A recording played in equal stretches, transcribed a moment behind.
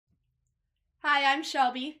Hi, I'm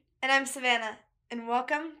Shelby. And I'm Savannah, and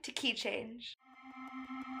welcome to Key Change.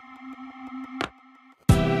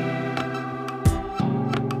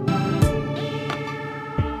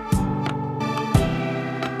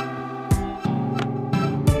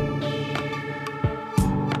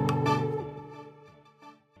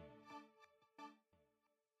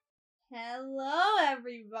 Hello,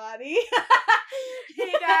 everybody.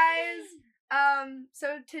 Hey guys.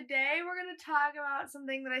 So today we're gonna talk about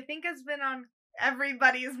something that I think has been on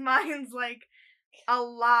everybody's minds like a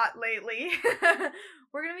lot lately.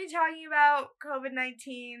 We're gonna be talking about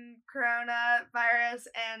COVID-19, coronavirus,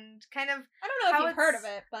 and kind of I don't know how if you've heard of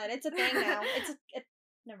it's- it, but it's a thing now.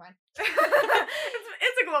 Never mind.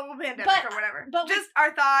 it's a global pandemic But- or whatever. but we- just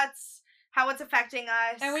our thoughts, how it's affecting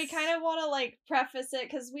us. And we kind of want to preface it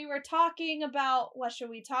because we were talking about what should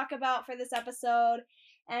we talk about for this episode,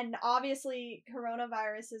 and obviously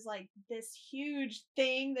coronavirus is this huge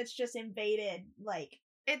thing that's just invaded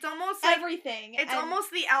it's almost like everything. it's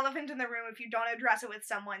almost the elephant in the room if you don't address it with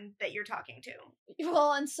someone that you're talking to.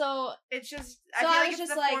 well, and so It's just So I I feel was like it's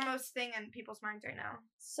just the like- foremost thing in people's minds right now.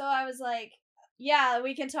 So I was like, yeah,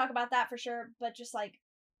 we can talk about that for sure, but just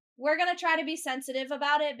we're gonna try to be sensitive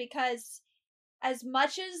about it because as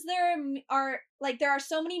much as there are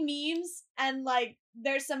so many memes and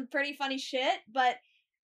there's some pretty funny shit, but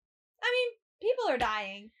I mean, people are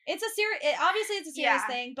dying. It's obviously it's a serious Yeah.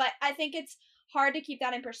 thing, but I think it's hard to keep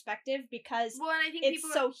that in perspective because Well, and I think it's people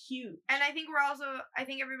so huge. and I think I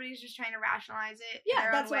think everybody's just trying to rationalize it. Yeah, in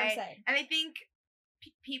their that's own what way. I'm saying. And I think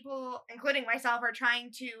people, including myself, are trying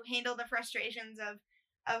to handle the frustrations of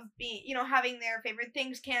being, having their favorite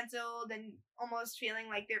things canceled and almost feeling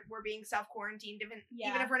like we're being self-quarantined even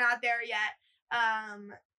Yeah. if we're not there yet.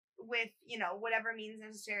 With, whatever means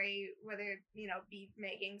necessary, whether, be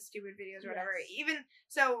making stupid videos or whatever. Yes. Even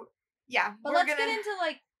so, yeah. But let's get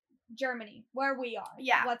into Germany, where we are.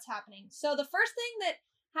 Yeah. What's happening. So the first thing that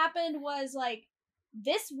happened was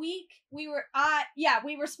this week we were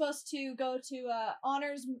supposed to go to a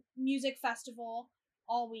honors music festival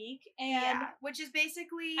all week, and which is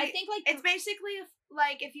basically, I think it's basically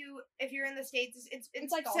like if you're in the States,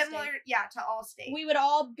 it's like similar, Allstate. to Allstate. we would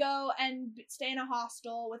all go and stay in a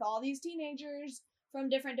hostel with all these teenagers from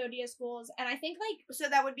different Dodia schools, and I think So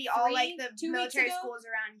that would be all the 2 weeks military ago? schools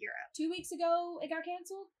around Europe. 2 weeks ago it got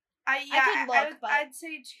canceled. I could look, but- I'd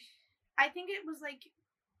say I think it was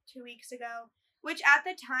 2 weeks ago, which at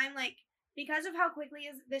the time, because of how quickly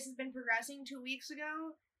this has been progressing, 2 weeks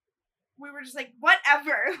ago, we were just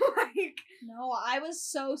whatever. No, I was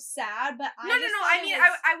so sad, but No. I mean,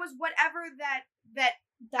 I was whatever that.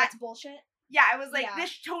 that's bullshit. Yeah, I was Yeah.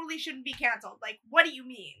 this totally shouldn't be canceled. What do you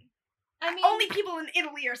mean? I mean, Only people in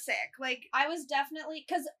Italy are sick. I was definitely,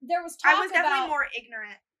 because there was talk I was definitely about, more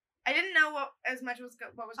ignorant. I didn't know what was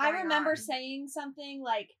going on. I remember saying something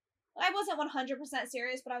I wasn't 100%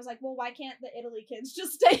 serious, but I was like, well, why can't the Italy kids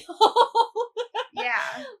just stay home?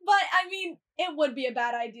 Yeah. But, I mean, it would be a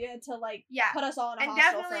bad idea to, Yeah. put us all in a And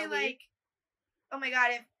hostel definitely, for a week. oh my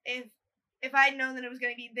god, if I'd known that it was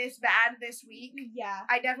going to be this bad this week, Yeah.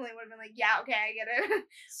 I definitely would have been yeah, okay, I get it.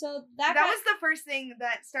 So That was the first thing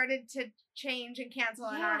that started to change and cancel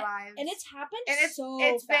in our Yeah, lives. and it's happened and it's so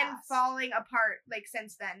it's been fast. falling apart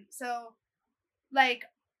since then. So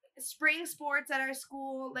spring sports at our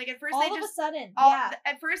school, at first all they of just a sudden,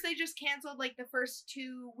 at first they just canceled the first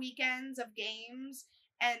 2 weekends of games,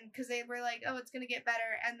 and because they were oh, it's gonna get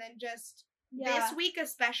better, and then just yeah. this week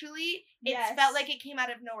especially, it Yes. felt like it came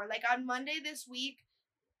out of nowhere. On Monday this week,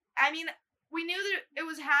 I mean, we knew that it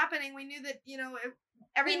was happening. We knew that we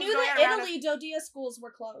everything knew was going that around us. Italy Dodia schools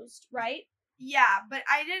were closed, right? Yeah, but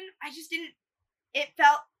I just didn't. It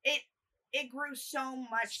felt it grew so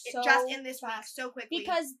much So just in this week fast. so quickly.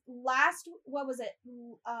 Because what was it?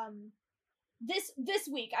 This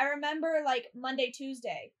week, I remember Monday,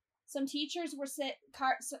 Tuesday, some teachers were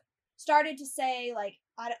started to say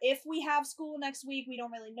if we have school next week, we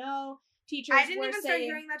don't really know. Teachers I didn't were even start saying,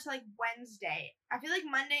 hearing that till Wednesday. I feel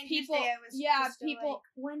Monday and people, Tuesday I was yeah, just still, people.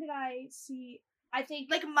 When did I see? I think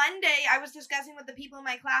Monday I was discussing with the people in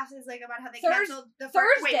my classes about how they Thurs- canceled the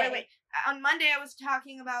first Thursday. wait. On Monday I was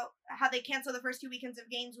talking about how they canceled the first 2 weekends of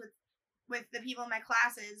games with the people in my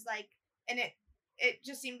classes, and it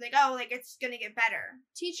just seemed it's gonna get better.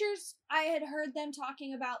 teachers, I had heard them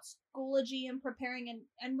talking about Schoology and preparing,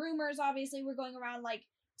 and rumors obviously were going around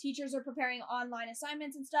teachers are preparing online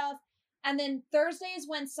assignments and stuff. And then Thursday is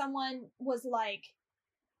when someone was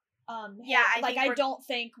Yeah, I don't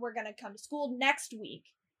think we're gonna come to school next week.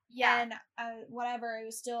 Yeah. And whatever, it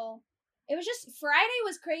was just Friday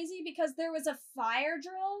was crazy because there was a fire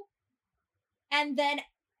drill, and then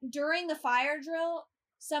during the fire drill,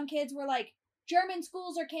 some kids were German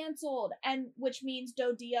schools are canceled, and which means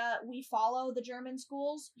Dodia, we follow the German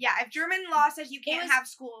schools. Yeah, if German law says you can't have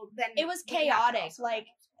school, then it was we have to chaotic. also Like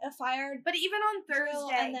have a fire But even on drill,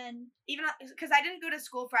 Thursday, and then even because I didn't go to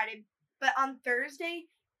school Friday, but on Thursday,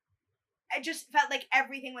 I just felt like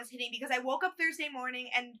everything was hitting because I woke up Thursday morning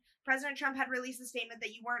and President Trump had released a statement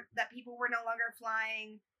that people were no longer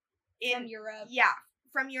flying from Europe. Yeah,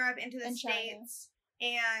 from Europe into the and States,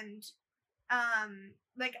 and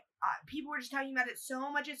people were just talking about it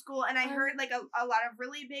so much at school, and I heard like a lot of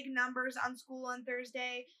really big numbers on school on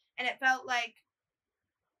Thursday, and it felt like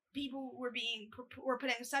people were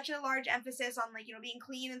putting such a large emphasis on like, you know, being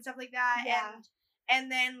clean and stuff like that. Yeah.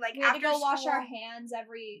 And then like we had after to go school, wash our hands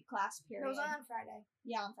every class period. It was on Friday.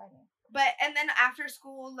 Yeah, on Friday. And then after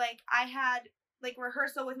school, like I had like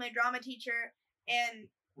rehearsal with my drama teacher, and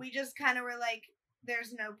we just kind of were like,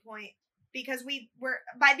 there's no point, because we were,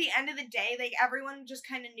 by the end of the day, like everyone just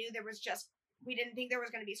kind of knew we didn't think there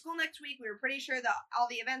was going to be school next week. We were pretty sure that all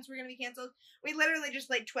the events were going to be canceled. We literally just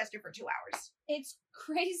like twisted for 2 hours. It's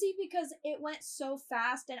crazy because it went so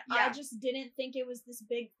fast, and I just didn't think it was this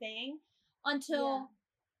big thing until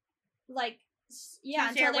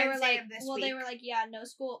until they were like, they were like, yeah, no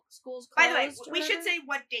school's closed. By the way, we should say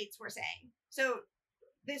what dates we're saying. So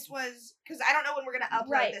this was, because I don't know when we're going to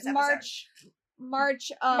upload this episode.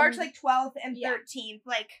 March like 12th and 13th,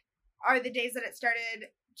 like, are the days that it started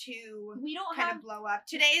to of blow up.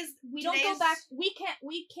 We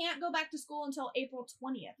can't go back to school until April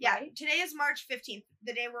 20th. Yeah, right? Today is March 15th,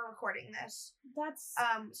 the day we're recording this. That's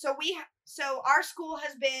so our school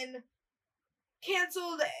has been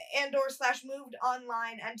canceled and/or /moved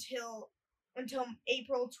online until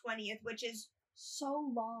April 20th, which is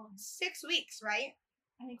so long. 6 weeks, right?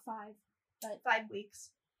 I think 5, but 5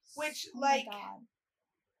 weeks. Which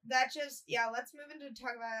that just let's move into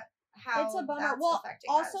talk about how it's a bummer. That's affecting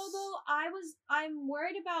also us. though, I'm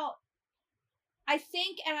worried about. I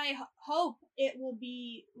think and I hope it will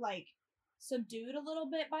be like subdued a little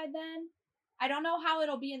bit by then. I don't know how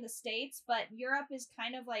it'll be in the States, but Europe is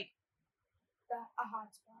kind of like a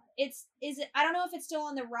hot spot. I don't know if it's still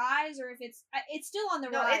on the rise or if it's still on the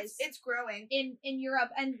rise. It's growing in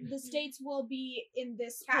Europe, and the States will be in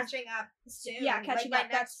this catching up soon. Yeah, catching up. By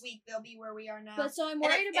next week they'll be where we are now. But so I'm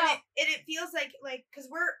worried about. It feels like because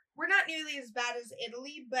we're not nearly as bad as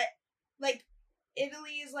Italy, but like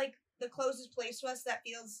Italy is like the closest place to us that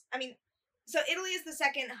feels. I mean, so Italy is the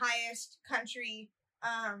second highest country,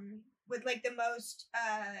 with like the most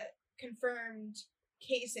confirmed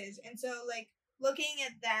cases, and so like. Looking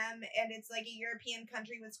at them, and it's like a European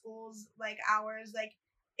country with schools like ours, like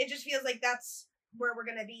it just feels like that's where we're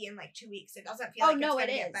gonna be in like 2 weeks. It doesn't feel like it's gonna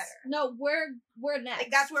get better. No, we're next. Like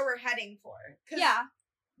that's where we're heading for. Yeah,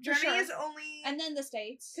 Germany is only, and then the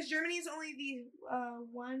States. Because Germany is only the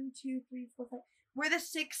 1, 2, 3, 4, 5. We're the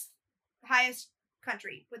 6th highest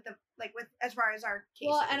country with as far as our cases.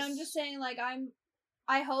 Well, and I'm just saying, like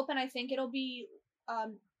I hope and I think it'll be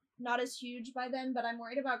not as huge by then, but I'm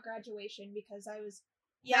worried about graduation because my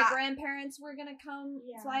grandparents were gonna come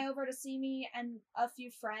fly over to see me, and a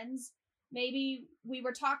few friends. Maybe we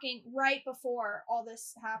were talking right before all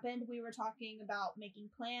this happened. We were talking about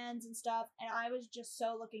making plans and stuff, and I was just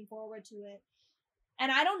so looking forward to it.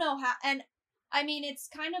 And I don't know how. And I mean, it's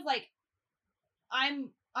kind of like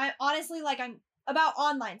I'm honestly like I'm about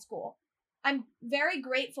online school. I'm very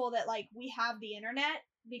grateful that like we have the internet.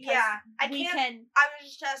 Because I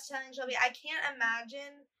was just telling Shelby, I can't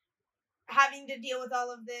imagine having to deal with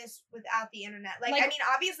all of this without the internet. Like I mean,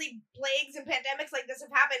 obviously, plagues and pandemics like this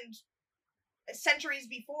have happened centuries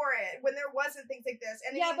before it, when there wasn't things like this.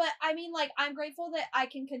 And but I mean, like, I'm grateful that I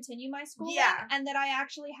can continue my schooling, and that I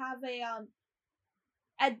actually have a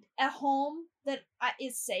home that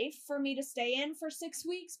is safe for me to stay in for 6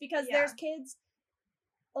 weeks, because there's kids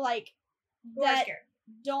like that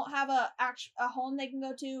don't have a home they can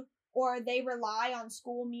go to, or they rely on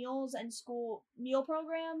school meals and school meal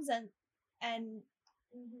programs, and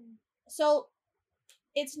so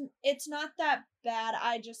it's not that bad.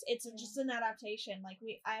 It's just an adaptation. Like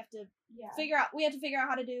we have to figure out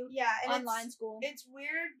how to do online school. It's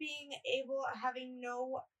weird being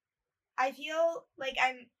I feel like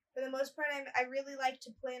for the most part I really like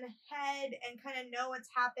to plan ahead and kind of know what's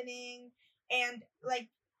happening, and like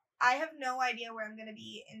I have no idea where I'm going to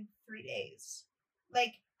be in 3 days.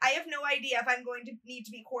 Like, I have no idea if I'm going to need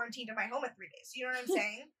to be quarantined in my home in 3 days. You know what I'm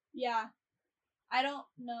saying? Yeah. I don't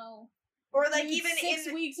know. Or, like, Dude, even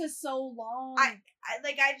 6 weeks is so long. I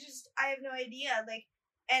have no idea. Like,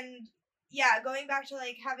 and, going back to,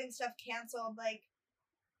 like, having stuff canceled, like,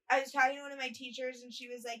 I was talking to one of my teachers, and she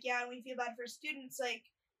was like, yeah, and we feel bad for students,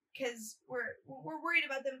 like, because we're worried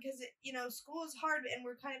about them because you know school is hard and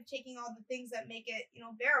we're kind of taking all the things that make it you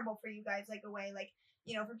know bearable for you guys like away, like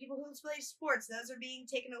you know for people who play sports, those are being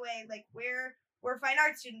taken away. Like we're fine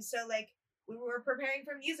arts students, so like we were preparing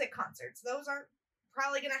for music concerts, those aren't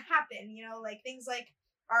probably gonna happen, you know, like things like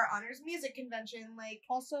our honors music convention, like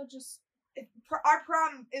Also, just our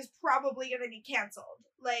prom is probably gonna be canceled,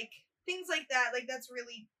 like things like that, like that's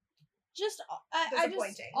really I just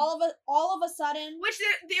disappointing. all of a sudden, which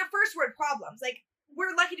they're first world problems. Like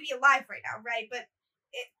we're lucky to be alive right now, right? But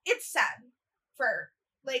it's sad for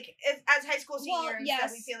like as high school seniors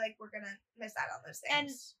that we feel like we're gonna miss out on those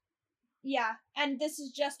things. And this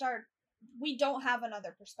is just we don't have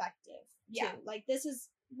another perspective. Yeah, like this is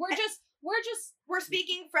we're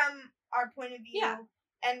speaking from our point of view. Yeah.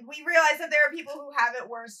 And we realize that there are people who have it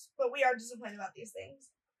worse, but we are disappointed about these things.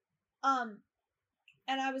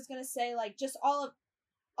 And I was gonna say, like, just all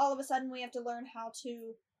of a sudden we have to learn how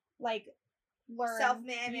to, like, learn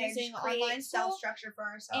self-manage, using create online school. self-structure for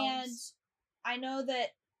ourselves. And I know that,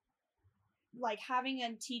 like, having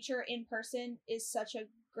a teacher in person is such a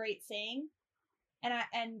great thing. And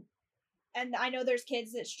I know there's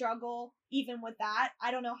kids that struggle even with that.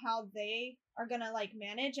 I don't know how they are gonna, like,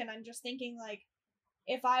 manage. And I'm just thinking, like,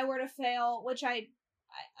 if I were to fail, which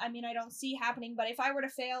I mean, I don't see happening, but if I were to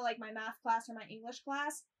fail, like, my math class or my English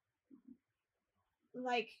class,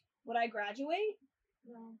 like, would I graduate?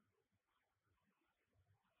 No.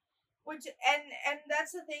 Which, and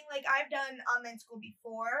that's the thing, like, I've done online school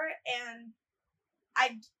before, and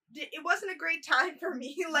it wasn't a great time for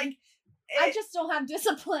me, like, I just don't have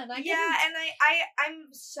discipline. And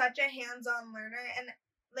I'm such a hands-on learner, and,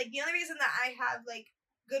 like, the only reason that I have, like,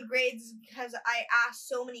 good grades is because I ask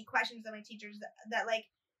so many questions of my teachers that like,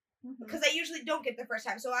 because I usually don't get the first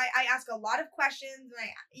time, so I ask a lot of questions, and I,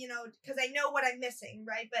 you know, because I know what I'm missing,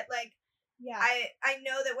 right? But like, I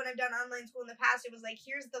know that when I've done online school in the past, it was like,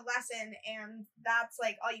 here's the lesson, and that's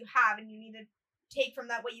like all you have, and you need to take from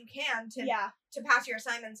that what you can to pass your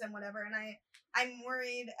assignments and whatever. And I'm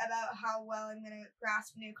worried about how well I'm gonna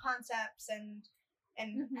grasp new concepts and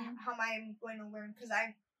how I'm going to learn, because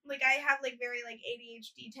I have like very like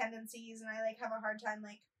ADHD tendencies, and I like have a hard time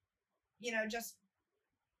like, you know, just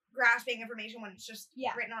grasping information when it's just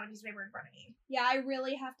written on a piece of paper in front of me. Yeah, I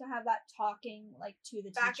really have to have that talking like to the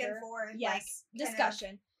teacher. Back and forth. Yes. Like,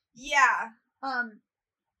 discussion. Yeah.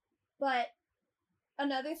 But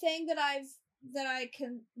another thing that I've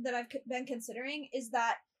been considering is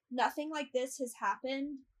that nothing like this has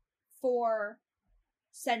happened for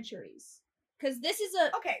centuries. Because this is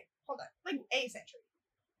okay, hold on. Like a century.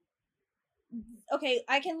 Okay,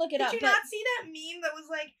 I can look it up. Did you not see that meme that was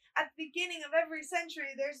like, at the beginning of every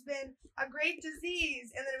century, there's been a great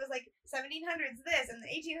disease, and then it was like 1700s this, and the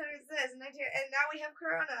 1800s this, and now we have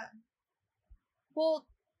Corona. Well,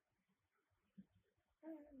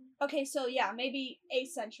 okay, so yeah, maybe a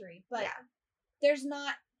century, but there's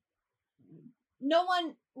not. No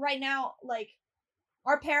one right now, like,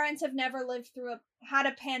 our parents have never had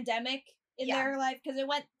a pandemic in their life, because it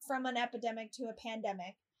went from an epidemic to a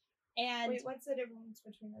pandemic. And wait, what's the difference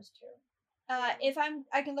between those two?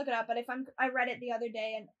 I can look it up, but I read it the other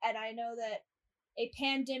day, and I know that a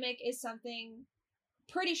pandemic is something,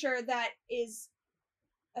 pretty sure, that is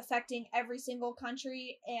affecting every single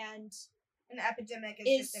country, and an epidemic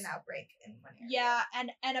is just an outbreak in one area. Yeah,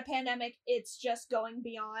 and a pandemic, it's just going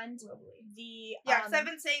beyond globally. Because I've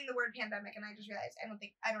been saying the word pandemic, and I just realized I don't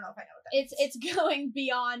know if I know what that means. It's going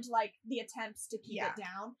beyond like the attempts to keep it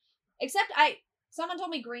down. Except someone told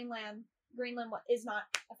me Greenland is not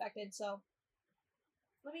affected, so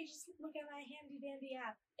let me just look at my handy dandy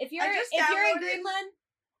app. If you're in Greenland,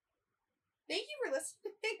 thank you for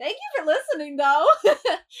listening. Thank you for listening, though.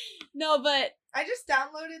 No, but I just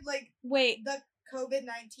downloaded the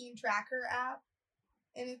COVID-19 tracker app,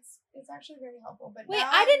 and it's actually very helpful. But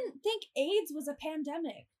I didn't think AIDS was a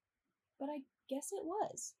pandemic, but I guess it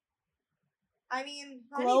was. I mean,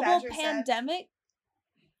 global pandemic.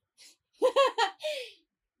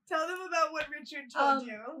 Tell them about what Richard told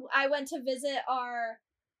you. I went to visit our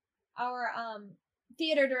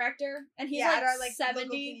theater director, and he's like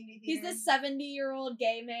 70. He's this 70-year-old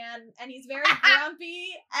gay man, and he's very grumpy,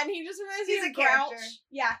 and he just reminds me of Grouch.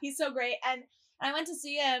 Yeah, he's so great. And I went to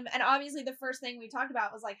see him, and obviously the first thing we talked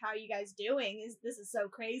about was like, how are you guys doing? This is so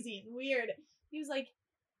crazy and weird. He was like,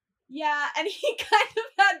 yeah, and he kind of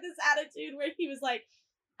had this attitude where he was like,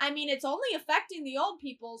 I mean, it's only affecting the old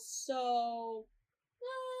people, so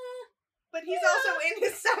but he's also in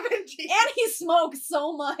his 70s. And he smokes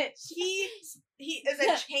so much. He is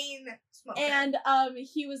a chain smoker. And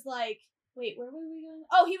he was like, wait, where were we going?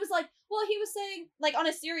 Oh, he was like, well, he was saying, like, on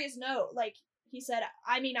a serious note, like, he said,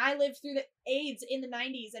 I mean, I lived through the AIDS in the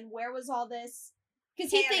 90s, and where was all this?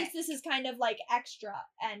 Because he thinks this is kind of like extra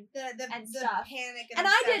and the stuff. Panic and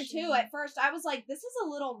I did too at first. I was like, this is a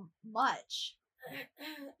little much.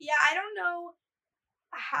 Yeah, I don't know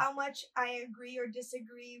how much I agree or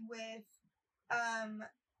disagree with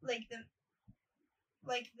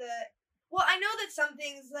well, I know that some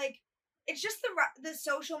things, like, it's just the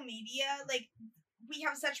social media, like, we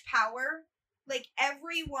have such power, like,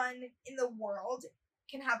 everyone in the world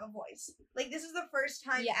can have a voice. Like, this is the first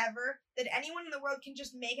time ever that anyone in the world can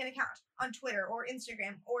just make an account on Twitter or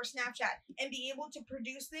Instagram or Snapchat and be able to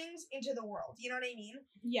produce things into the world. You know what I mean?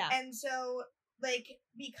 Yeah. And so, like,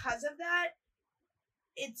 because of that,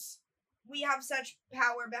 we have such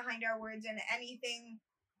power behind our words, and anything,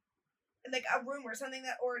 like a rumor, something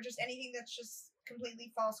that, or just anything that's just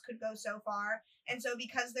completely false could go so far. And so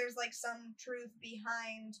because there's, like, some truth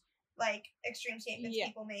behind, like, extreme statements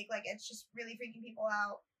people make, like, it's just really freaking people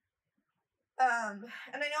out. And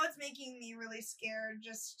I know it's making me really scared.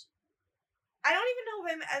 Just, I don't even know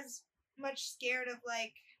if I'm as much scared of,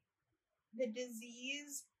 like, the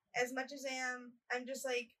disease as much as I'm just,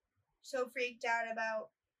 like, so freaked out about,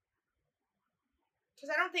 because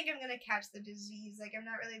I don't think I'm going to catch the disease. Like, I'm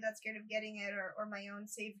not really that scared of getting it or my own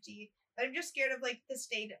safety. But I'm just scared of, like, the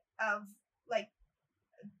state of, like,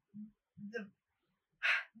 the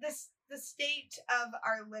state of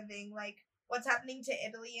our living. Like, what's happening to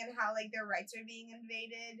Italy and how, like, their rights are being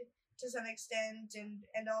invaded to some extent.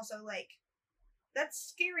 And also, like, that's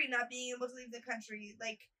scary not being able to leave the country.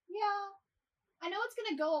 Like, yeah. I know it's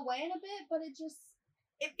going to go away in a bit, but it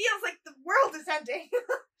feels like the world is ending.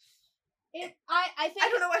 I think I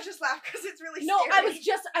don't know why I just laughed because it's really no, scary.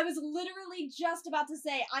 I was literally just about to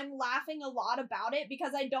say I'm laughing a lot about it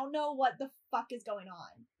because I don't know what the fuck is going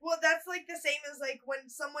on. Well, that's like the same as like when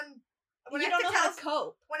you don't know how to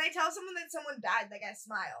cope. When I tell someone that someone died, like, I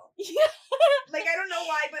smile. Yeah. Like, I don't know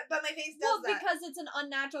why, but my face does that. Well, because it's an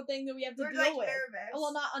unnatural thing that we have to deal like, with. Nervous.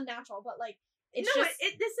 Well, not unnatural, but like this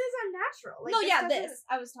is unnatural. Like, no, this.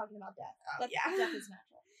 I was talking about death. Oh, Death is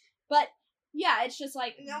natural. But yeah, it's just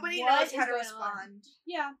like nobody knows how to respond.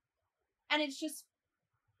 Yeah. And it's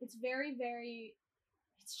very, very,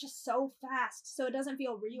 it's just so fast, so it doesn't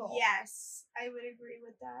feel real. Yes, I would agree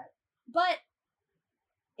with that. But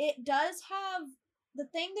it does have the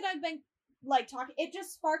thing that I've been like talking, it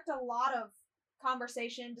just sparked a lot of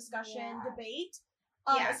conversation, discussion, debate,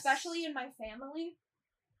 especially in my family,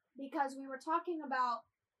 because we were talking about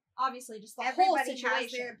obviously just the whole situation. Everybody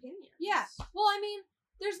has their opinions. Yeah. Well, I mean,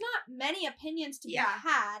 there's not many opinions to be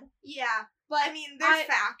had. Yeah. But I mean, there's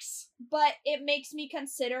facts. But it makes me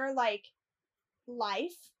consider, like,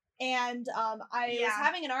 life. And I was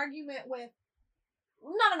having an argument with,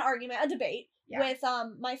 not an argument, a debate with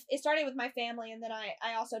it started with my family, and then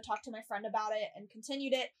I also talked to my friend about it and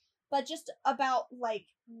continued it, but just about, like,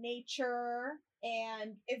 nature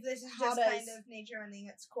and if this is just kind of nature running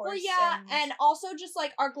its course. Well, yeah, and also just,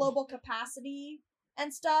 like, our global capacity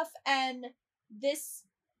and stuff, and this,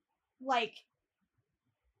 like,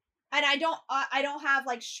 and I don't have,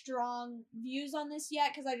 like, strong views on this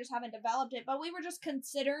yet because I just haven't developed it, but we were just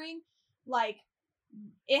considering, like,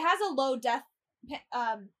 it has a low death,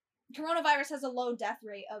 coronavirus has a low death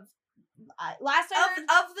rate of, last I heard,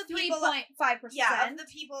 of the people, 3.5%. Yeah, of the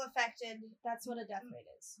people affected. That's what a death rate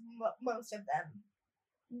is. Most of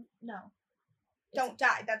them. No. Don't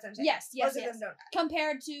die, that's what I'm saying. Yes. Most of them don't die.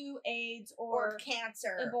 Compared to AIDS or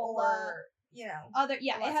cancer Ebola, or, you know.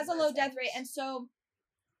 It has a low death rate, and so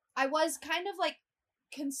I was kind of, like,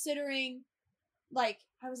 considering, like,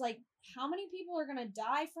 I was like, how many people are gonna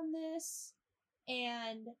die from this?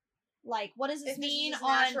 And, like, what does this mean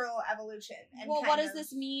on natural evolution? And what does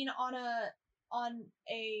this mean on a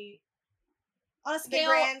scale? The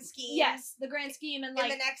grand scheme. Yes, the grand scheme, and,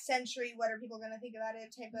 like, in the next century, what are people gonna think about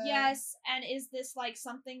it? Type of. Yes, and is this, like,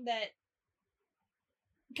 something that?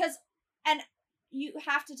 Because, and you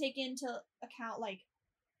have to take into account, like,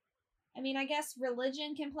 I mean, I guess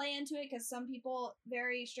religion can play into it because some people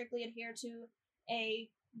very strictly adhere to a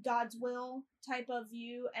God's will type of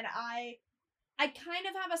view, and I kind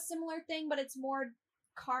of have a similar thing, but it's more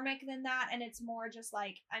karmic than that, and it's more just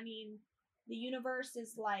like, I mean, the universe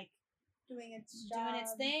is, like, doing its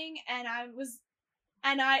thing,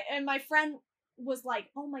 and my friend was like,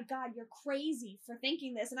 oh my god, you're crazy for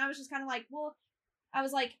thinking this, and I was just kind of like, well, I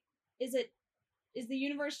was like, is the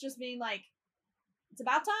universe just being like, it's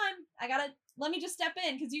about time, let me just step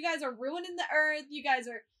in, because you guys are ruining the earth, you guys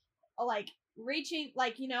are, like, reaching,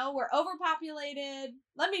 like, you know, we're overpopulated,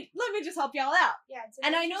 let me just help y'all out. Yeah,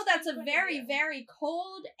 and I know that's a very, very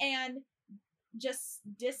cold and just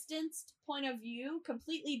distanced point of view,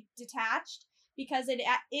 completely detached, because it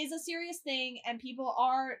is a serious thing and people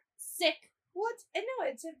are sick. What? No,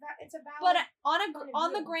 it's a valid. But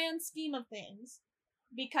on the view. grand scheme of things,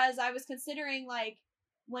 because I was considering like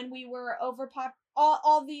when we were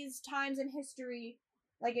all these times in history,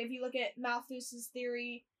 like if you look at Malthus's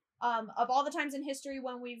theory, of all the times in history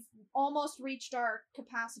when we've almost reached our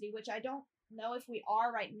capacity, which I don't know if we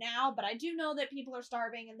are right now, but I do know that people are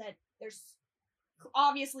starving and that there's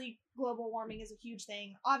obviously global warming is a huge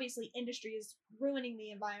thing. Obviously industry is ruining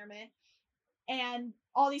the environment. And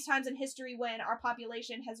all these times in history when our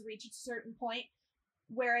population has reached a certain point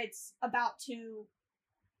where it's about to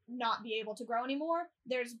not be able to grow anymore,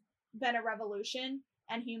 there's been a revolution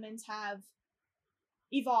and humans have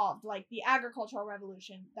evolved, like the agricultural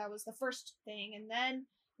revolution. That was the first thing. And then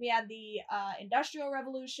we had the industrial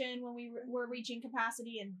revolution when we were reaching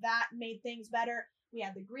capacity, and that made things better. We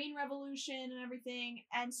had the green revolution and everything.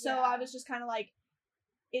 And so I was just kind of like,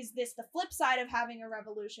 is this the flip side of having a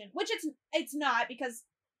revolution? Which it's not, because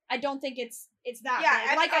I don't think it's that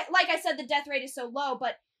big. Like I said, the death rate is so low,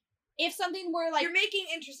 but if something were like... You're making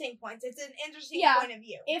interesting points. It's an interesting point of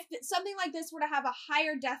view. If something like this were to have a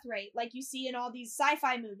higher death rate, like you see in all these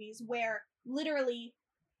sci-fi movies, where literally,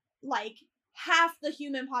 like, half the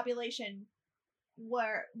human population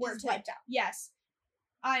were wiped out. Yes.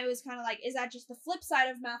 I was kind of like, is that just the flip side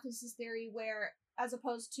of Malthus's theory, where, as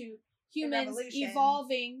opposed to humans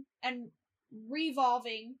evolving and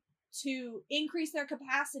revolving to increase their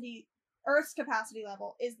capacity, Earth's capacity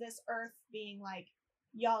level, is this Earth being like,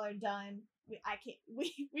 y'all are done. We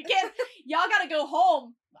can't. Y'all gotta go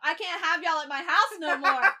home. I can't have y'all at my house no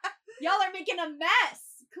more. Y'all are making a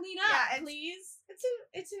mess. Clean up, please.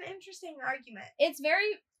 It's an interesting argument. It's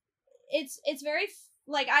very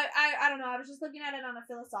like I don't know. I was just looking at it on a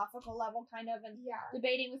philosophical level, kind of, and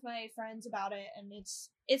debating with my friends about it, and it's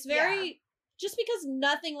very just because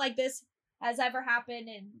nothing like this has ever happened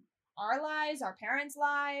in our lives, our parents'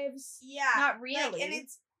 lives. Yeah, not really. Like, and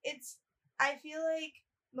it's. I feel like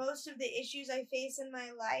most of the issues I face in my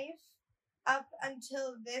life up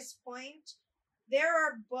until this point, there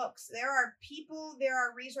are books, there are people, there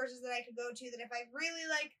are resources that I could go to that if I really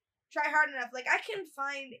like try hard enough, like I can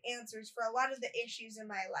find answers for a lot of the issues in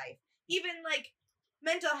my life. Even like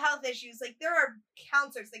mental health issues, like there are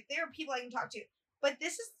counselors, like there are people I can talk to. But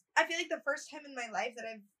this is, I feel like, the first time in my life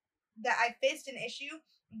that I've faced an issue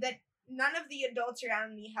that none of the adults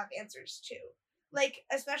around me have answers to. Like,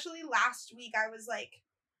 especially last week, I was like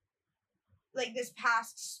this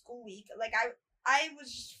past school week, like I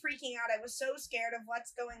was just freaking out. I was so scared of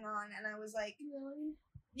what's going on, and I was like, really?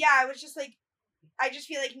 Yeah, I was just like, I just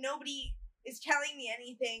feel like nobody is telling me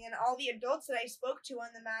anything, and all the adults that I spoke to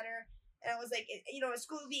on the matter, and I was like, is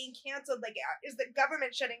school being canceled? Like, is the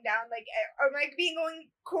government shutting down? Like, am I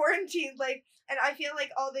going quarantined? Like, and I feel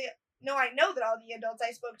like I know that all the adults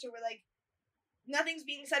I spoke to were like, nothing's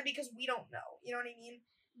being said because we don't know. You know what I mean?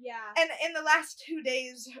 Yeah. And in the last 2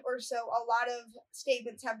 days or so, a lot of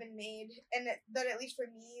statements have been made, and that at least for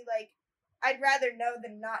me, like, I'd rather know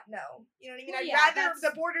than not know. You know what I mean? Well, I'd rather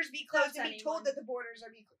the borders be closed and be told that the borders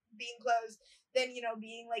are being closed than,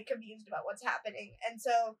 being, like, confused about what's happening. And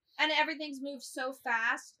so... And everything's moved so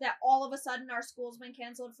fast that all of a sudden our school's been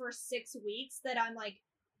canceled for 6 weeks that I'm like,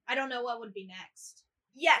 I don't know what would be next.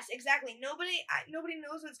 Yes, exactly. Nobody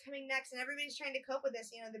knows what's coming next, and everybody's trying to cope with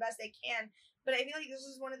this, the best they can. But I feel like this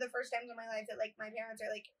is one of the first times in my life that, like, my parents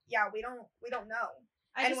are like, yeah, we don't know.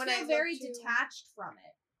 I just feel very detached from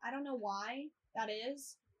it. I don't know why that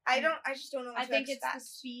is. I just don't know what to think expect. it's the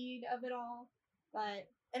speed of it all, but...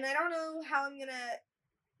 And I don't know how I'm gonna...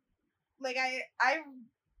 Like, I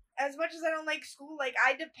as much as I don't like school, like,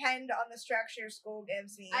 I depend on the structure school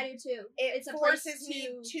gives me. I do too. It forces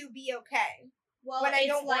me to be okay. Well, when I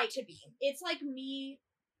don't want to be. It's like me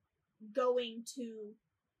going to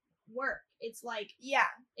work. It's like... Yeah.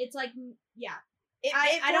 It's like... Yeah. It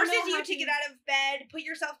forces you to get out of bed, put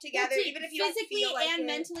yourself together, even if you don't feel like it. Physically and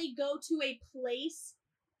mentally go to a place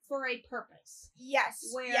for a purpose. Yes.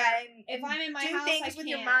 Where and if I'm in my house, do things with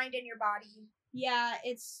your mind and your body. Yeah,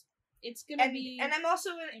 it's gonna be and I'm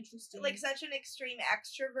also interesting. Like such an extreme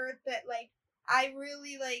extrovert that like I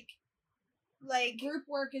really like group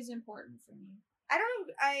work is important for me. I don't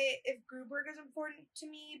know if group work is important to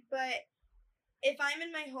me, but if I'm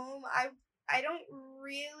in my home, I don't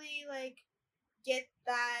really like get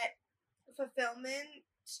that fulfillment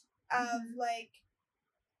of like,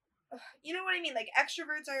 you know what I mean? Like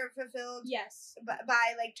extroverts are fulfilled, yes,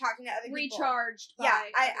 by like talking to other people, recharged.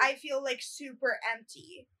 I feel like super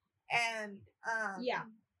empty, and yeah,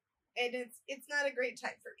 and it's not a great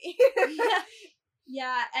time for me.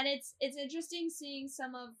 Yeah, and it's interesting seeing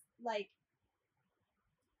some of like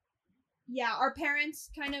yeah, our parents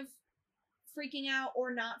kind of freaking out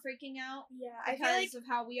or not freaking out Yeah, I feel because like of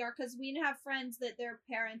how we are. Because we have friends that their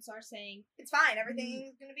parents are saying, it's fine.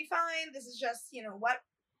 Everything's gonna be fine. This is just, what.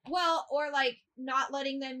 well, or like not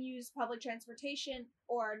letting them use public transportation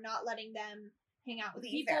or not letting them hang out with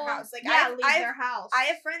Leave people. their house. Like, yeah, leave their house. I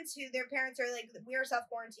have friends who their parents are like, we're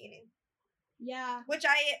self-quarantining. Yeah. Which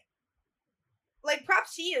like,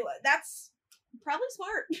 props to you. That's probably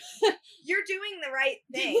smart. You're doing the right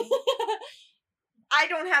thing. I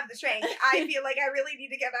don't have the strength. I feel like I really need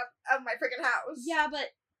to get up of my freaking house. Yeah, but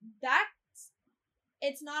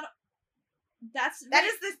it's not. That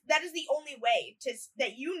is the only way that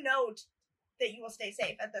that you will stay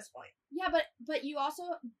safe at this point. Yeah, but you also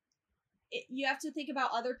you have to think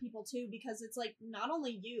about other people too, because it's like not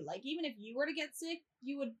only you. Like, even if you were to get sick,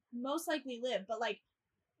 you would most likely live. But like,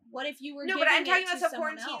 what if you were? No, but I'm talking about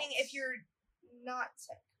self-quarantining if you're not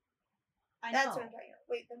sick. I know. That's what I'm talking about.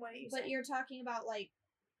 Wait, then what are you saying? But you're talking about like,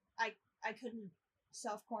 I couldn't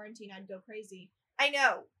self-quarantine. I'd go crazy. I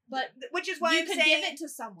know, but which is why you I'm could saying, give it to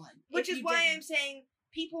someone. Which is why I'm saying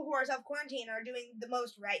people who are self-quarantine are doing the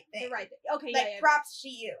most right thing. The right thing. Okay, like, yeah. Props to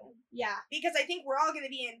you. Yeah. Because I think we're all going to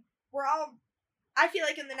be I feel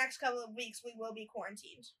like in the next couple of weeks we will be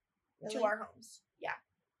quarantined to our homes. Yeah.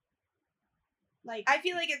 Like, I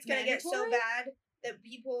feel like it's going to get so bad that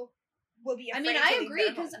people will be afraid. I agree,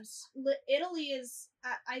 because Italy is.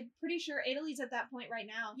 I'm pretty sure Italy's at that point right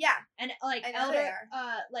now. Yeah, and like and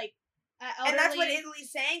that's what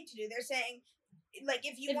Italy's saying to do. They're saying, like,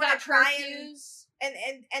 if you want to try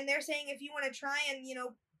and they're saying if you want to try and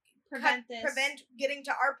prevent getting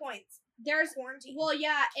to our points, there's quarantine. Well,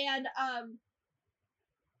 yeah, and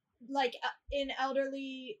like in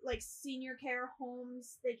elderly, like, senior care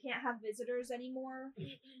homes, they can't have visitors anymore.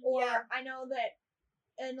 Or I know that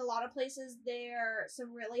in a lot of places there are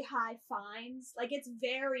some really high fines. Like, it's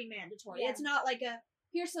very mandatory. It's not like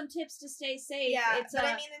here's some tips to stay safe. Yeah, but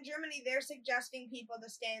I mean, in Germany, they're suggesting people to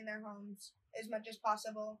stay in their homes as much as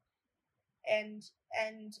possible, and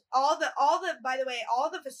all the by the way,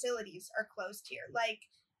 all the facilities are closed here. Like,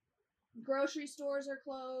 grocery stores are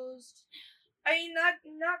closed. I mean, not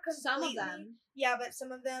completely. Some of them. Yeah, but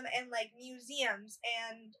some of them, and like museums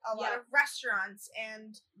and a lot of restaurants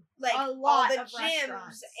and like all the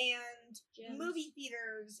gyms and movie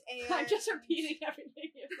theaters and I'm just repeating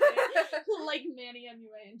everything you say. Like Manny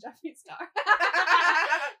MUA and Jeffree Star.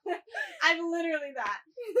 I'm literally that.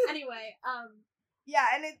 Anyway, yeah,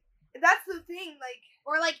 and that's the thing, like,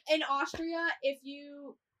 or like in Austria, if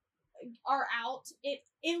you are out, it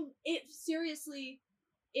seriously,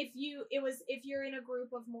 if you're in a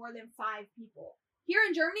group of more than 5 people. Here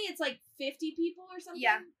in Germany, it's like 50 people or something.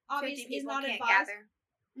 Yeah, obviously is not advised. Gather.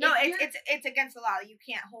 No, it's against the law. You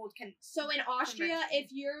can't hold. So in Austria,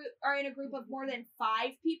 if you are in a group of more than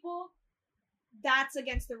 5 people, that's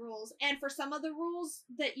against the rules. And for some of the rules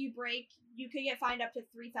that you break, you could get fined up to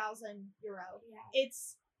 €3,000. Yeah,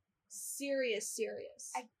 it's serious.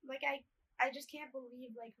 I just can't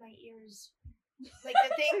believe, like, my ears, like,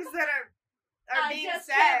 the things that are being said. I just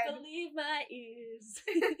can't believe my ears.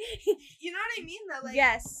 You know what I mean, though? Like,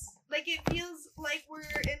 yes. Like, it feels like we're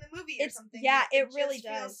in the movie or something. Yeah, it really just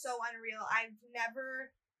does. Feels so unreal. I've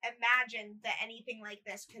never imagined that anything like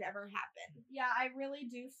this could ever happen. Yeah, I really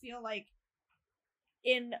do feel like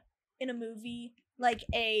in a movie, like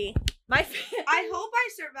I hope I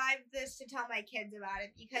survived this to tell my kids about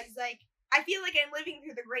it, because, like, I feel like I'm living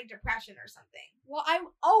through the Great Depression or something. Well,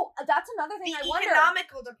 that's another thing I wonder.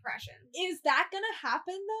 Economical depression. Is that gonna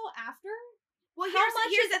happen though after? Well,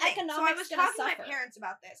 here's the thing. So I was talking to my parents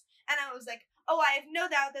about this, and I was like, "Oh, I have no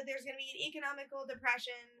doubt that there's gonna be an economical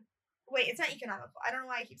depression." Wait, it's not economical. I don't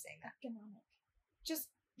know why I keep saying that. Economic. Just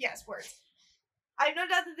yes, words. I have no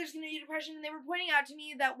doubt that there's gonna be a depression, and they were pointing out to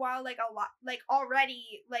me that while like a lot, like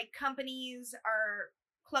already, like companies are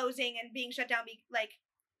closing and being shut down, like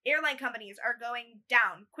airline companies are going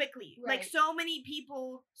down quickly. Right. Like so many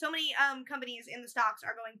companies in the stocks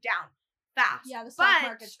are going down fast. Yeah, the stock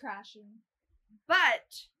market's crashing.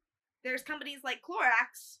 But there's companies like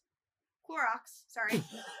Clorox, sorry.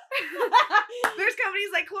 There's companies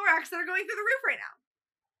like Clorox that are going through the roof right now.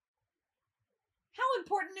 How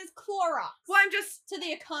important is Clorox? Well, I'm just to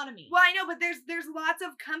the economy. Well, I know, but there's lots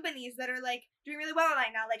of companies that are like doing really well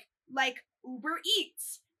right now, like Uber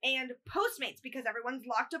Eats and Postmates, because everyone's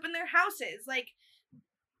locked up in their houses. Like,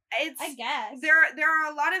 it's, I guess there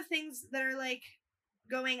are a lot of things that are like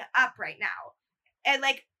going up right now, and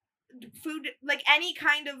like food, like any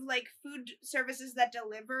kind of like food services that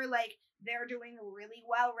deliver, like they're doing really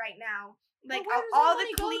well right now. Like all the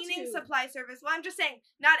cleaning supply service. Well, I'm just saying,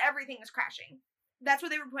 not everything is crashing. That's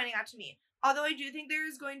what they were pointing out to me. Although I do think there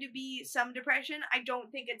is going to be some depression, I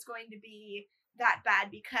don't think it's going to be that bad,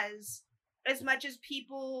 because as much as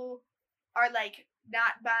people are like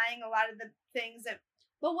not buying a lot of the things that.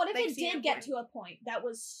 But what if like, it did get to a point that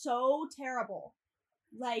was so terrible?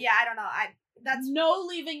 Like, yeah, I don't know. That's no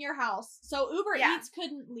leaving your house. So Uber Yeah. Eats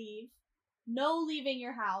couldn't leave. No leaving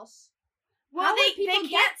your house. well, How they would people can't.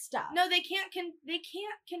 get stuff? No, they can't. They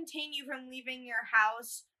can't contain you from leaving your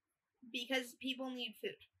house because people need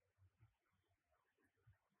food.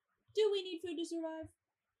 Do we need food to survive?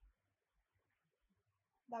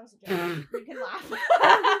 That was a joke. You can laugh.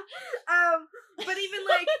 But even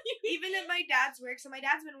like even at my dad's work, so my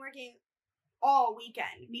dad's been working all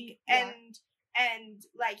weekend, Yeah. and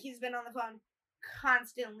like he's been on the phone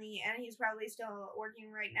constantly, and he's probably still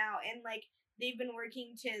working right now, and like they've been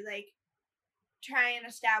working to like try and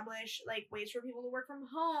establish like ways for people to work from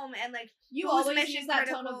home, and like You who's always mission use that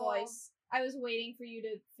tone of critical. voice. I was waiting for you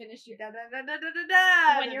to finish your Da, da, da, da, da, da,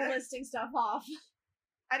 da, when da, you're da. listing stuff off.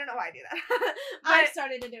 I don't know why I do that. I've But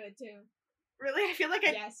started to do it too. really, I feel like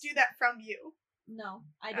I Yes. do that from you. No,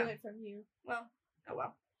 I do Oh. it from you. Well, oh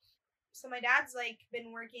well. So my dad's like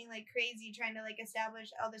been working like crazy trying to like establish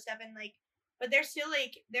all this stuff, and like, but they're still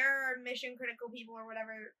like there are mission critical people or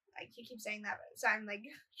whatever. I keep saying that, so I'm like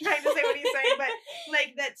trying to say what he's saying, but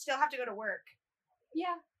like that still have to go to work,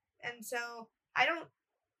 Yeah. and so I don't.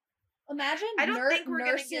 Imagine I don't think we're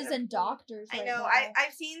gonna nurses get a- and doctors. I right know. now.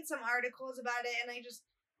 I've seen some articles about it, and I just,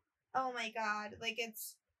 oh my god, like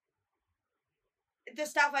it's. The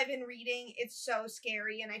stuff I've been reading, it's so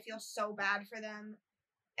scary, and I feel so bad for them,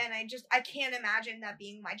 and I can't imagine that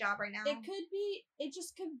being my job right now. It could be. It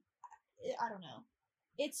just could. I don't know.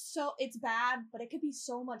 It's bad, but it could be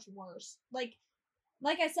so much worse. Like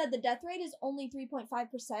I said, the death rate is only 3.5%,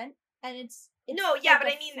 and it's No, yeah, like but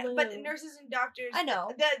a I mean, flu. but nurses and doctors. I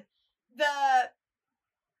know.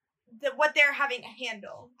 The what they're having to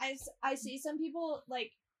handle. I see some people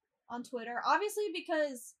like on Twitter, obviously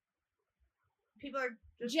because People are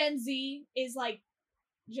just Gen Z is like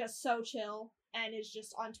just so chill and is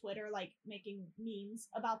just on Twitter like making memes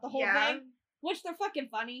about the whole thing, which they're fucking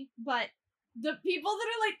funny, but the people that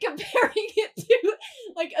are like comparing it to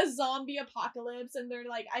like a zombie apocalypse, and they're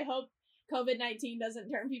like, I hope COVID-19 doesn't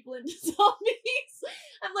turn people into zombies.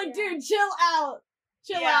 I'm like, Yeah. dude, chill out.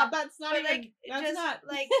 Chill Yeah. out. That's not But, even like, that's just not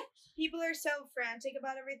like people are so frantic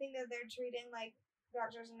about everything that they're treating like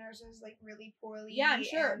doctors and nurses like really poorly. yeah, I'm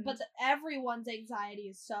sure. and But everyone's anxiety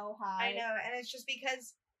is so high. I know, and it's just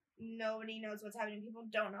because nobody knows what's happening. People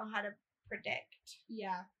don't know how to predict.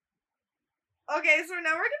 Yeah. Okay, so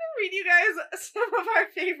now we're gonna read you guys some of our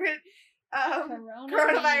favorite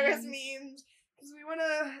coronavirus memes, because we want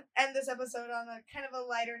to end this episode on a kind of a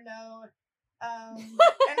lighter note. And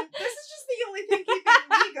this is just the only thing keeping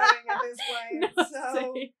me going at this point. No,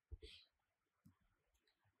 So same.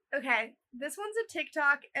 okay, this one's a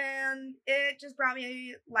TikTok, and it just brought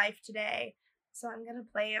me life today. So I'm gonna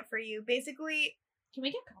play it for you. Basically, Can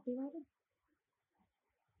we get copyrighted?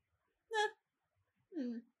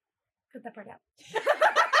 Hmm. cut that part out.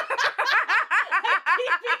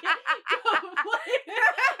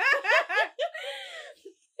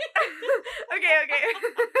 Okay.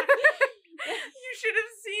 You should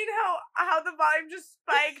have seen how the volume just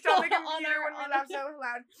spiked on the computer when we laughed so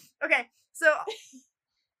loud. Okay, so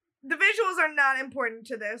the visuals are not important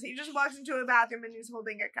to this. He just walks into a bathroom and he's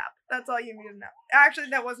holding a cup. That's all you need to know. Actually,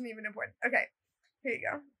 that wasn't even important. Okay, here you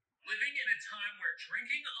go. Living in a time where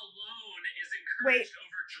drinking alone is Wait. encouraged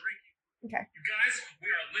over drinking. Okay. You guys, we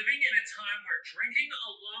are living in a time where drinking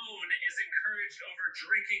alone is encouraged over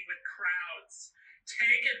drinking with crowds.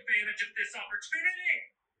 Take advantage of this opportunity.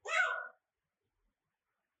 Woo!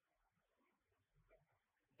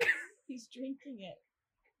 He's drinking it.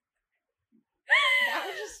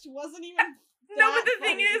 That just wasn't even. No, but that the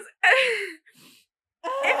thing funny. is,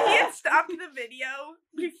 if he had stopped the video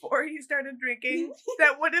before he started drinking,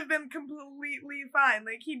 that would have been completely fine.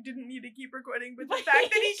 Like, he didn't need to keep recording. But the But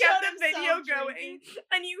fact that he he kept showed the video himself going, drinking.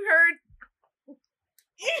 and you heard,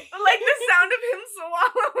 like, the sound of him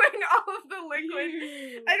swallowing all of the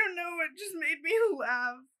liquid. I don't know, it just made me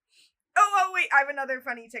laugh. Oh, wait, I have another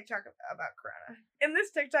funny TikTok about Corona. In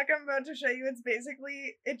this TikTok I'm about to show you, it's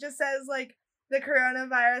basically, it just says, like, the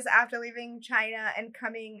coronavirus after leaving China and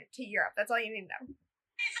coming to Europe. That's all you need to know.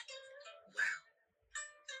 Wow,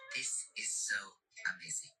 this is so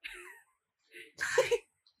amazing. I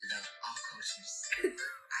love all cultures.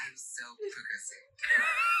 I'm so progressive.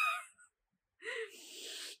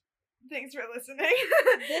 Thanks for listening.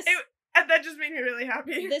 This And that just made me really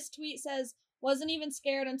happy. this tweet says, Wasn't even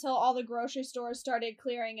scared until all the grocery stores started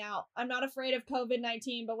clearing out. I'm not afraid of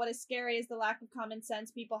COVID-19, but what is scary is the lack of common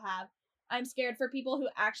sense people have. I'm scared for people who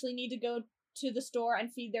actually need to go to the store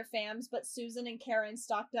and feed their fams, but Susan and Karen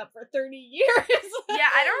stocked up for 30 years. Yeah,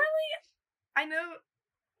 I don't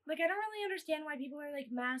really understand why people are, like,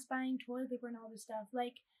 mass buying toilet paper and all this stuff.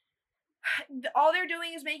 Like, all they're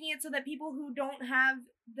doing is making it so that people who don't have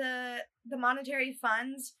the monetary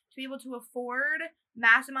funds to be able to afford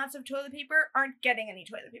mass amounts of toilet paper aren't getting any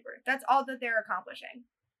toilet paper. That's all that they're accomplishing.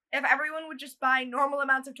 If everyone would just buy normal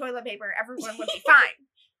amounts of toilet paper, everyone would be fine.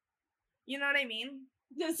 You know what I mean?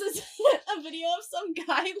 This is a video of some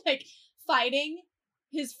guy, like, fighting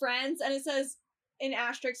his friends, and it says, in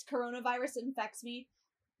asterisk, coronavirus infects me.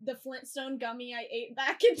 The Flintstone gummy I ate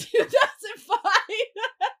back in 2005.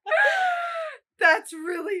 That's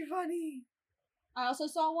really funny. I also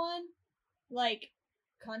saw one, like,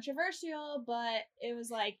 controversial, but it was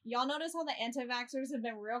like, y'all notice how the anti-vaxxers have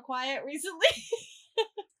been real quiet recently?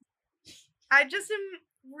 I just am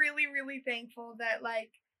really, really thankful that,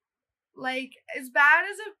 like, as bad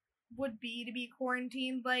as it would be to be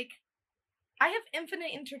quarantined, like, I have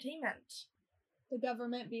infinite entertainment. The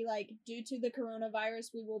government be like, due to the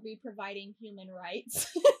coronavirus, we will be providing human rights.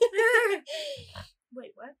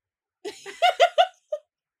 Wait, what?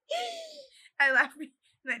 I laughed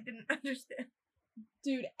and I didn't understand.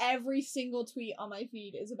 Dude, every single tweet on my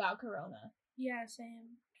feed is about corona. Yeah,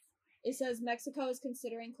 same. It says Mexico is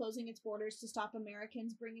considering closing its borders to stop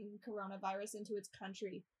Americans bringing coronavirus into its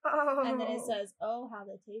country. Oh. And then it says, oh, how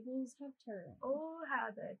the tables have turned. Oh, how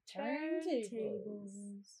the Turntables.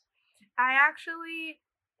 turntables. I actually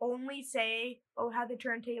only say, oh, how the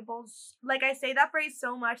turntables. Like, I say that phrase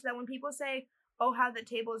so much that when people say, oh, how the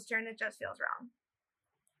tables turn, it just feels wrong.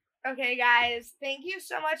 Okay, guys, thank you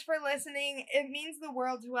so much for listening. It means the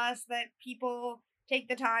world to us that people take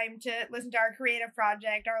the time to listen to our creative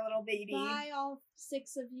project, our little baby. Bye, all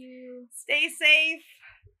 6 of you. Stay safe.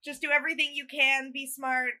 Just do everything you can. Be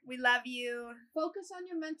smart. We love you. Focus on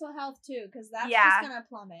your mental health, too, because that's Yeah. just gonna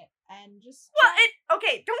plummet. And just... Well,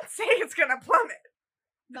 okay, don't say it's gonna plummet.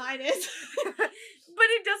 Mine is. But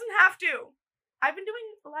it doesn't have to. I've been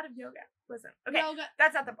doing a lot of yoga. Listen, okay, Yoga.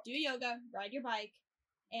 that's not the point. Do yoga, ride your bike,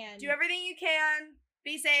 and Do everything you can.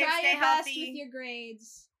 Be safe. try Stay your healthy. best with your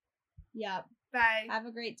grades. Yep. Bye. Have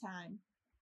a great time.